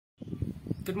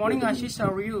Good morning, Ashish. How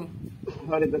are you?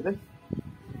 Sorry, brother.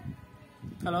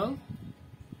 Hello?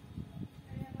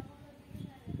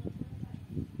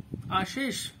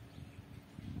 Ashish?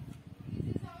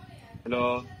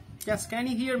 Hello. Yes, can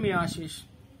you hear me, Ashish?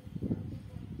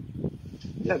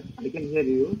 Yes, I can hear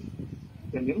you.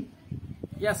 Can you?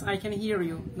 Yes, I can hear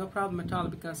you. No problem at all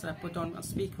because I put on a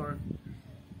speaker.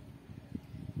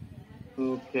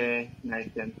 Okay, nice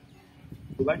then.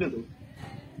 So what do you do?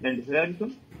 And where are you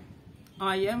from?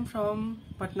 I am from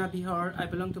Patna, Bihar. I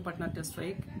belong to Patna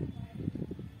district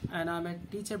and I'm a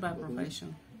teacher by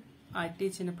profession. I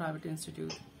teach in a private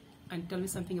institute. And tell me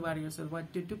something about yourself.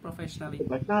 What do you do professionally? So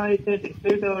Patna is a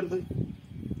district or the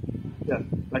yeah.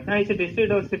 Patna is a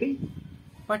district or city?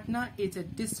 Patna is a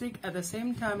district. At the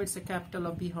same time, it's the capital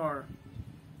of Bihar.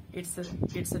 It's a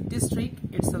district.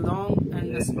 It's a long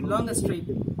and longest trip.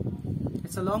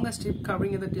 It's a longest trip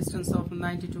covering the distance of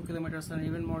 92 kilometers and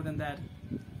even more than that.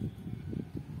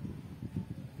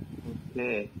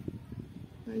 Okay,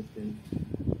 nice then.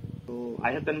 So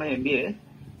I have done my MBA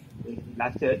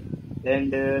last year,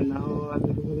 and now I'm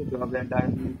looking for a job, and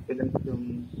I'm belong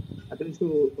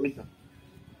to Odisha.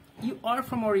 You are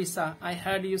from Orissa. I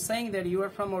heard you saying that you are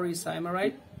from Orissa. Am I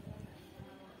right?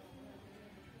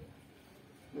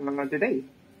 Today?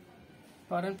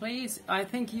 Pardon, please. I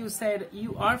think you said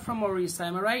you are from Orissa.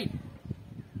 Am I right?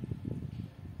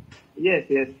 Yes,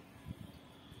 yes.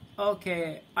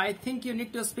 Okay. I think you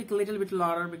need to speak a little bit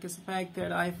louder because the fact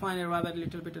that I find a rather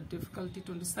little bit of difficulty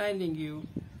to understanding you.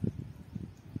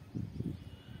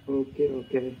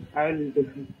 Okay. I will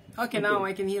do. Okay, now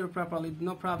I can hear you properly.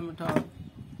 No problem at all.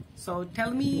 So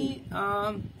tell me,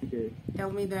 Okay. tell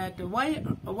me that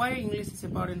why English is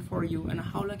important for you, and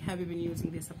how long have you been using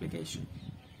this application?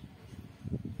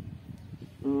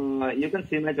 You can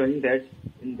see my joining that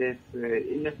in this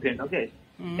in the screen, okay?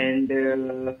 And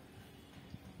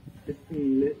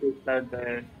let's start.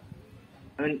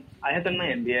 I have done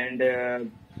my MBA,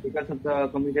 and because of the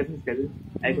communication skills,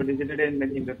 I participated in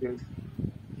many interviews.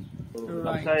 So that's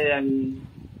Right. why I'm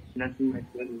enhancing my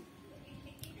skills.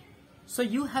 So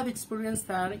you have experienced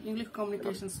that English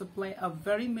communications to play a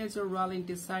very major role in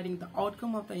deciding the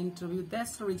outcome of the interview.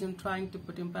 That's the reason trying to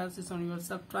put emphasis on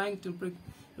yourself, trying to improve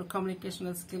your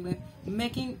communicational skill,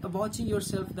 watching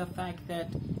yourself the fact that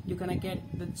you're gonna get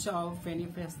the job when you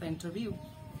face the interview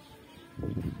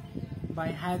by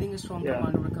having a strong Yeah.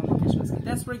 command over communication skill.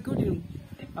 That's very good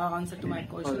answer to my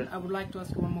question. I would like to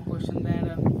ask you one more question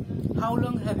that how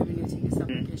long have you been using this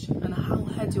application and how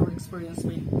has your experience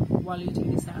been while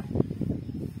using this app?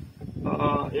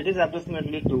 It is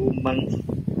approximately 2 months,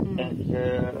 and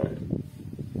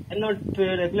I'm not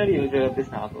a regular user of this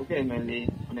app. Okay, mainly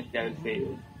honestly, I will say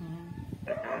you.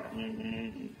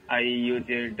 I use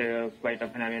it quite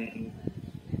often. I mean,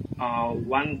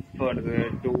 once for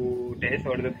the 2 days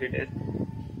or the 3 days,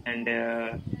 and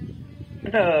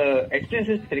the experience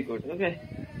is very good. Okay,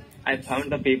 I found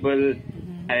the people,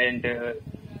 and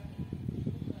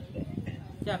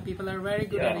Yeah, people are very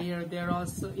good yeah. at here. They're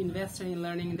also invested in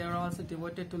learning. They're also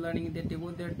devoted to learning. They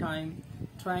devote their time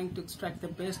trying to extract the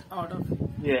best out of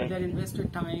Yeah. their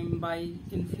invested time by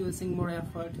infusing more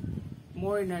effort,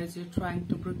 more energy, trying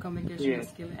to improve communication Yeah.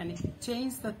 skill and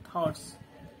change the thoughts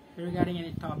regarding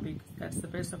any topic. That's the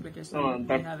best application Oh, we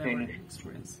that's have thing. ever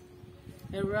experienced.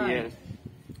 Yeah, right. Yes.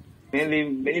 Mainly,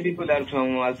 many people are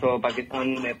from also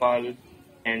Pakistan, Nepal,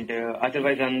 and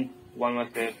Azerbaijan. One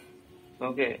was there.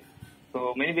 Okay.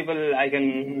 So many people I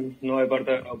can know about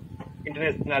the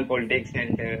international politics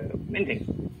and many things.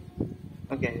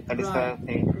 Okay, that is Right, the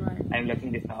thing. right. I'm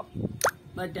liking this app.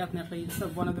 But definitely, it's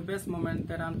one of the best moments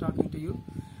that I'm talking to you.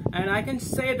 And I can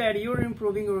say that you're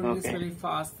improving your English Okay. really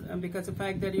fast because the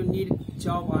fact that you need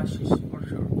job, Ashish, for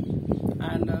sure.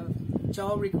 And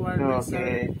job requirements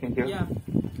Okay, are, thank you. yeah,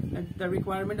 and the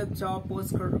requirement of job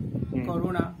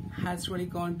post-corona has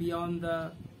really gone beyond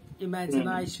the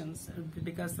imaginations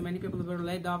because many people were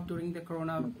laid off during the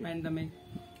corona pandemic.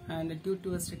 And due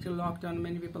to a strict lockdown,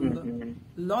 many people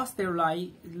lost their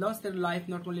life,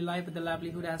 not only life but the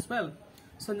livelihood as well.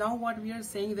 So now what we are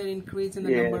saying, the increase in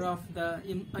the Yes. number of the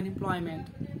unemployment,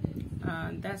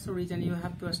 and that's the reason you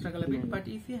have to struggle a bit. But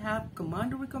if you have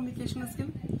command over communication skill,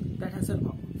 that has a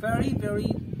very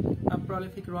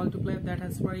prolific role to play. That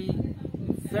has very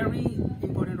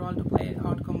important role to play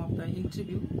outcome of the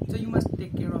interview. So you must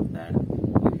take care of that.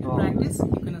 If you practice,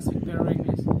 you can speak better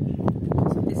English.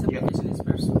 So this application is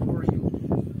best for you.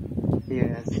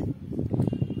 Yes.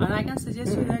 And I can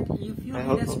suggest you that if you I read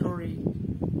hope a so. story,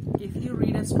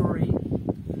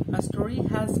 a story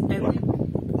has every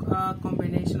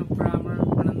combination of grammar,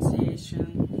 pronunciation,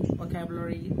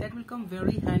 vocabulary that will come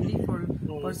very handy for a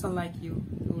person like you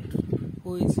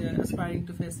who is aspiring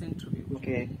to face the interview.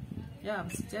 Okay. Yeah,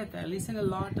 suggest that. Listen a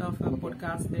lot of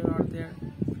podcasts there are there,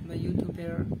 the YouTube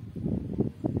there.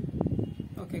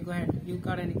 Okay, go ahead. You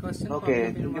got any question?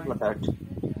 Okay, thank you for that.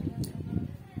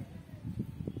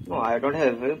 No, I don't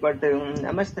have, but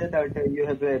I must say that you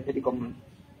have a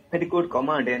very good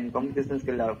command and communication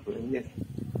skill of English.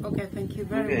 Okay, thank you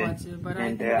very much. But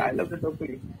I love to talk to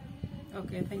you.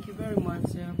 Okay, thank you very much.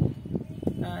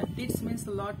 This means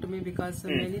a lot to me because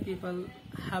many people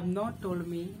have not told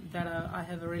me that I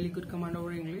have a really good command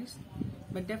over English.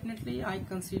 But definitely, I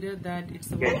consider that it's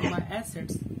one of my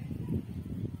assets.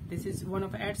 This is one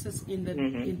of assets in the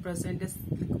in present. Just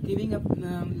giving up,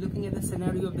 looking at the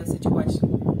scenario of the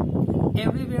situation.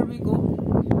 Everywhere we go,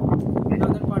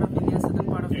 northern part of India, southern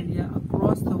part of India,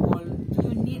 across the world,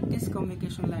 you need this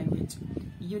communication language.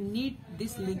 You need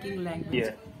this linking language.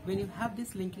 Yeah. When you have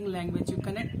this linking language, you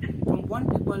connect from one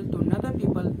people to another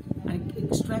people and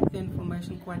extract the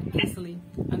information quite easily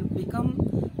and become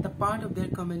the part of their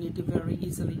community very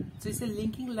easily. So it's a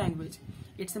linking language.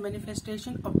 It's a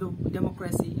manifestation of the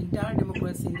democracy, entire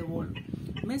democracy in the world.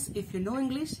 Means if you know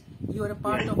English, you are a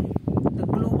part of the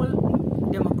global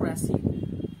democracy.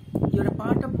 You are a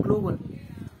part of global.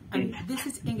 And this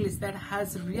is English that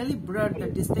has really blurred the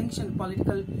distinction,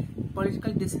 political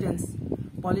distance,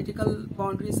 political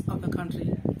boundaries of the country.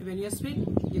 When you speak,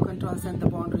 you can transcend the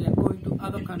boundary and go into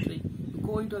other country,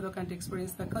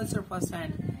 experience the culture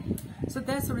firsthand. So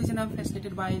that's the reason I'm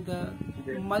fascinated by the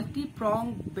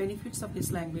multi-pronged benefits of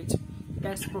this language.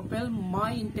 That's propelled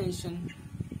my intention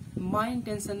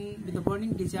with the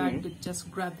burning desire to just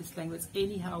grab this language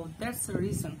anyhow. That's the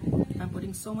reason I'm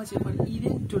putting so much effort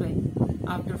even today,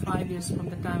 after 5 years from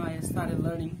the time I started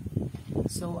learning.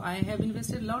 So I have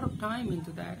invested a lot of time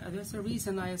into that. That's the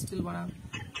reason I still want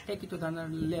to take it to the another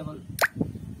level.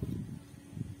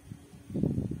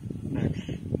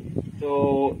 Nice.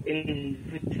 So in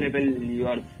which level you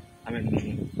are,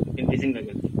 in teaching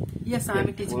level? Yes, I am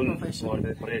a teaching professional.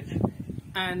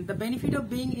 And the benefit of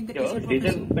being in the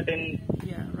teaching profession...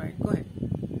 Yeah, right. Go ahead.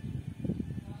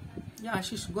 Yeah,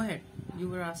 Ashish, go ahead. You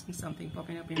were asking something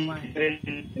popping up in your mind.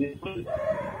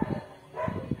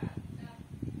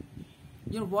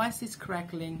 Your voice is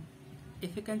crackling.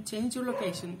 If you can change your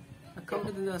location, come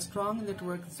to the strong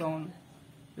network zone,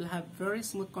 we'll have very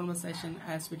smooth conversation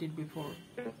as we did before.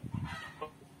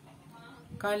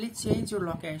 Kindly change your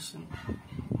location.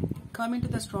 Come into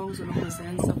the strong zone of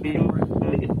presence of network.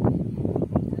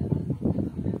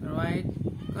 Alright,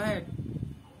 go ahead.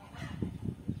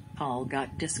 Call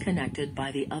got disconnected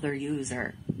by the other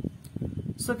user.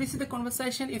 So this is the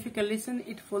conversation. If you can listen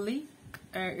it fully,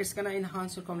 it's gonna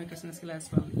enhance your communication skill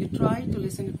as well. You try to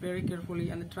listen it very carefully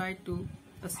and try to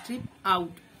strip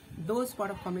out those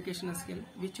part of communication skill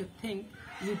which you think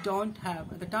you don't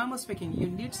have. At the time of speaking, you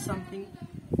need something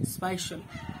special,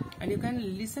 and you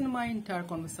can listen my entire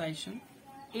conversation.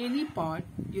 Any part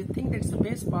you think that's the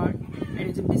best part and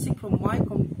it's missing from my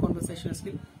conversation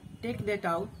skill, take that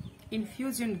out,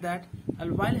 infuse in that,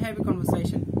 and while having a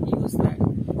conversation, use that.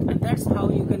 And that's how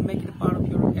you can make it a part of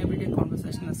your everyday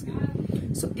conversational skill.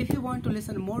 So if you want to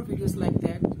listen to more videos like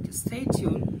that, just stay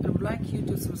tuned. I would like you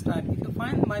to subscribe. If you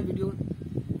find my video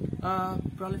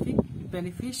prolific,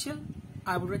 beneficial,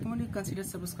 I would recommend you consider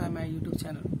subscribe my YouTube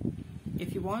channel.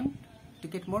 If you want to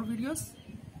get more videos,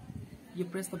 you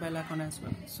press the bell icon as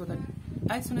well, so that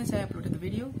as soon as I upload the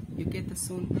video, you get the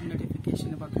soon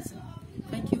notification about the same.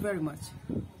 Thank you very much.